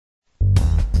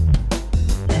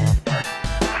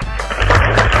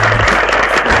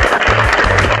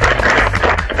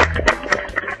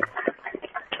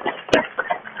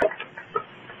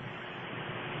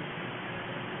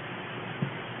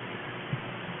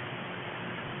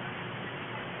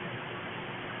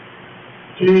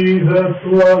Jesus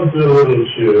loves the little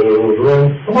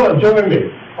children. Come on, join me.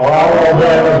 All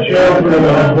the children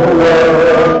of the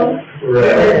world,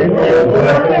 red and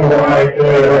black and white,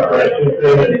 they're precious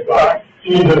in His sight.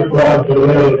 Jesus loves the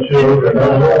little children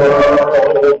of the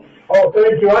world. Oh,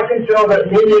 thank you. I can tell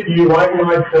that many of you, like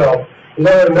myself,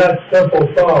 learned that simple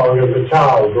song as a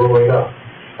child growing up.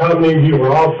 How many of you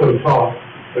were also taught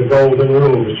the golden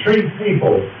rule to treat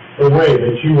people the way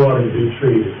that you want to be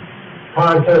treated?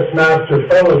 Contest master,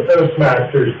 fellow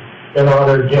Toastmasters, and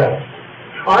honored guests.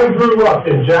 I grew up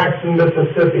in Jackson,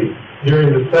 Mississippi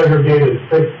during the segregated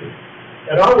 60s,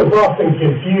 and I was often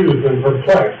confused and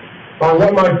perplexed by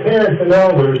what my parents and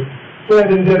elders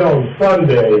said and did on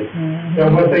Sunday,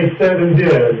 and what they said and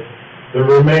did the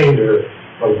remainder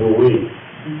of the week.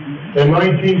 In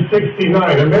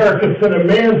 1969, America sent a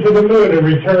man to the moon and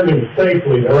returned him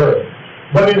safely to Earth.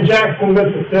 But in Jackson,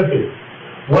 Mississippi,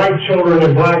 white children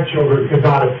and black children could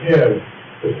not attend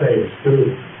the same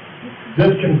school.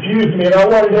 This confused me, and I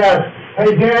wanted to ask,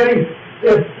 hey, Daddy,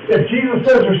 if Jesus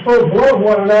says we're supposed to love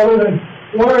one another, then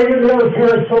why are you and the other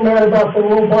parents so mad about the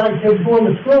little black kids going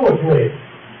to school with me?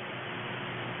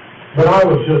 But I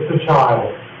was just a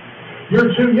child.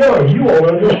 You're too young. You won't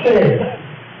understand.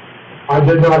 I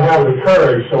did not have the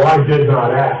courage, so I did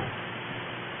not ask.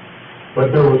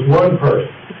 But there was one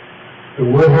person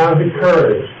who would have the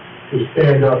courage to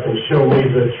stand up and show me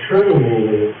the true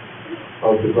meaning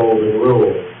of the golden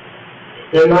rule.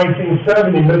 In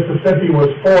 1970, Mississippi was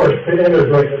forced to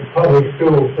integrate the public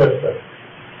school system.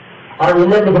 I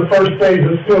remember the first days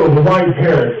of school, the white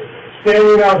parents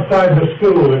standing outside the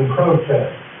school in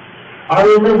protest. I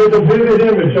remember the vivid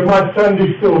image of my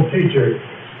Sunday school teacher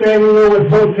standing there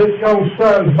with both his young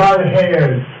sons by the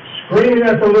hand, screaming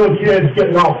at the little kids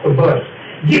getting off the bus.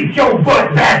 Get your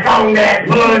butt back on that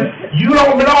bus! You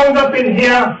don't belong up in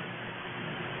here!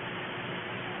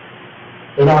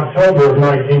 In October of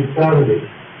 1970,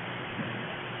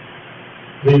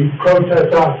 the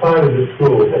protests outside of the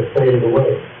school had faded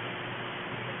away.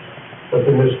 But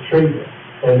the mistreatment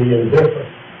and the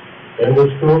indifference in the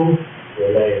school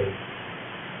remained.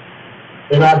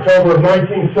 In October of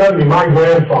 1970, my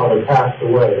grandfather passed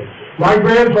away. My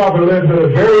grandfather lived in a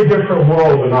very different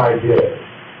world than I did.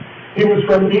 He was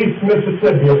from East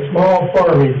Mississippi, a small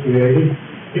farming community.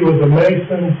 He was a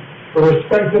mason, a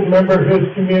respected member of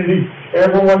his community.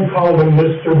 Everyone called him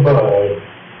Mr. Bud.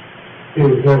 He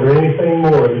was never anything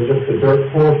more than just a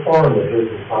dirt poor farmer his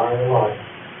entire life.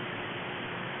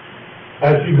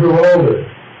 As he grew older,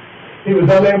 he was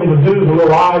unable to do the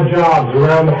little odd jobs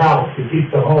around the house to keep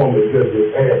the home in good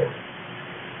repair.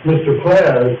 Mr.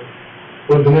 Ples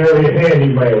was an area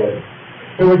handyman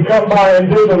who would come by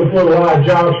and do those little odd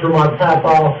jobs for my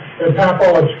papa, and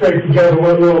papa would scrape together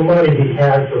what little money he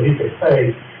had so he could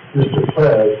pay Mr.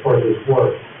 Ples for his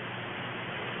work.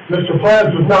 Mr.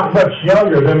 Ples was not much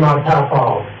younger than my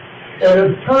papa, and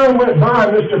as time went by,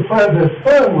 Mr. Ples'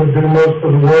 son would do most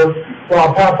of the work,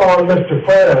 while papa and Mr.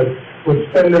 Ples would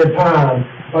spend their time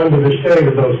under the shade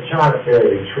of those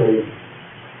chokeberry trees.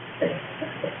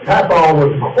 Papa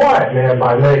was a quiet man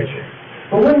by nature,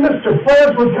 but when Mr.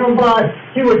 Ples would come by,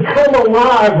 he would come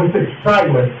alive with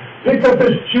excitement, pick up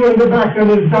his chewing tobacco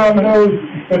and his dominoes,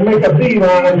 and make a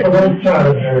beeline for those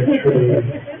chokeberry trees.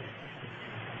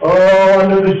 Oh,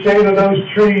 under the shade of those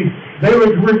trees, they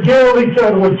would regale each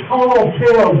other with tall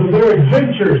tales of their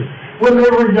adventures when they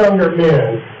were younger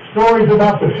men. Stories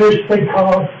about the fish they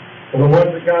caught and the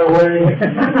ones that got away.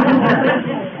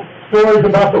 Stories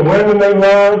about the women they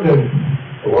loved and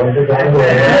the ones that got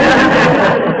away.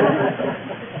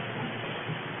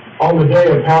 On the day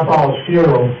of Papa's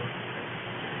funeral,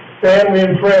 family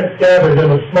and friends gathered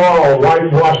in a small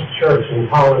whitewashed church in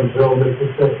Collinsville,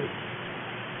 Mississippi.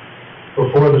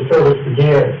 Before the service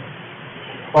began,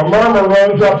 a murmur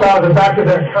rose up out of the back of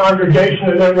that congregation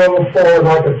and then rolled forward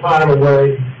like a tidal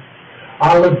wave.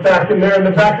 I looked back, and there in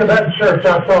the back of that church,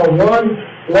 I saw one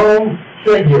lone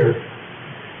figure.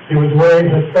 He was wearing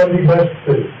his Sunday best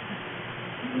suit,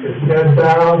 his head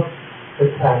bowed,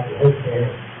 his hat in his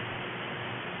hand.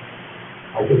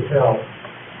 I could tell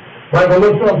by the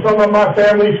looks on some of my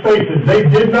family's faces, they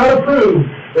did not approve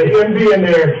of him being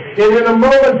there. And in a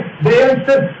moment, the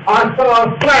instant, I saw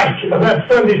a flash of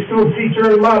that Sunday school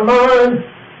teacher in my mind.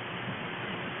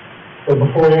 But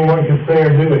before anyone could say or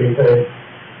do anything,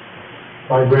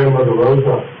 my grandmother rose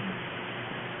up.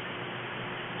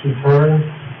 She turned,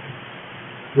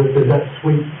 lifted that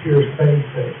sweet, tear-stained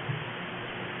face.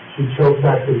 She choked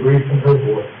back the grief in her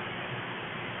voice.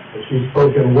 And she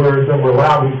spoke in words that were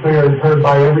loud and clear and heard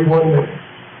by everyone there.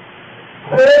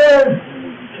 Ples,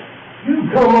 you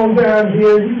come on down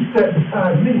here, you sit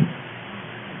beside me.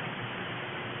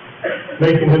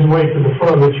 making his way to the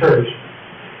front of the church,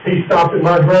 he stopped at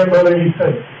my grandmother and he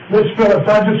said, "Miss Phillips,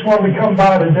 I just wanted to come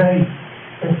by today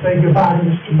and say goodbye to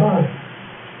Mr. Bud."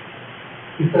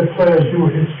 He said, "Clarence, you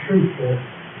were his true friend.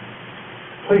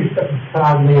 Please step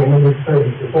beside me and when the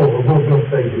service is over, we'll go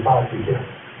say goodbye together."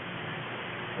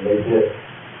 And they did.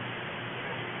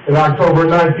 In October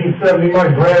 1970, my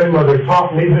grandmother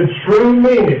taught me the true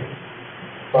meaning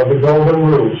of the Golden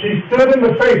Rule. She stood in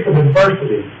the face of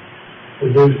adversity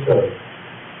to do so.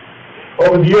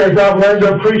 Over the years, I've learned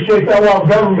to appreciate that while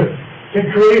government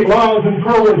can create laws and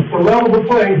programs to level the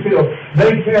playing field,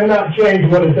 they cannot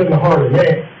change what is in the heart of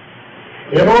man.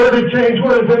 In order to change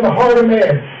what is in the heart of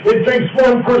man, it takes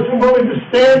one person willing to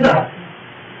stand up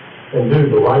and do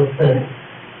the right thing.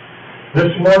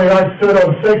 This morning I stood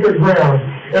on sacred ground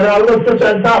and I looked at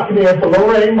that balcony at the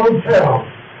Lorraine Motel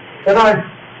and I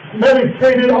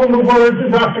meditated on the words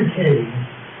of Dr. King.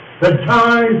 The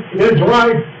time is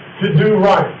right to do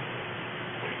right.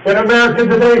 In America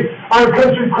today, our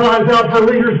country cries out for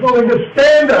leaders willing to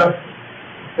stand up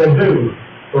and do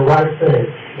the right thing.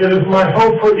 It is my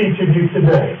hope for each of you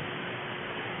today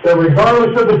that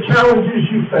regardless of the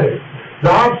challenges you face,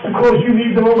 the obstacles you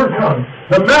need to overcome,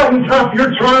 the mountaintop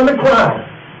you're trying to climb,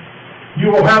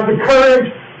 you will have the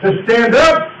courage to stand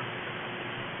up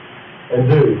and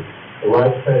do the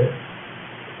right thing.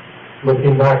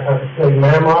 Looking back, I can say,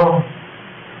 Mama,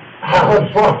 I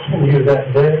was watching you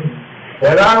that day,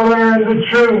 and I learned the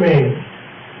true meaning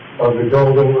of the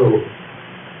Golden Rule.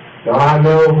 Now I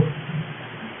know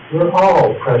we're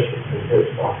all precious in His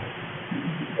sight,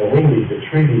 and we need to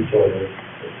treat each other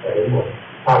the same way.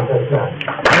 How's that sound?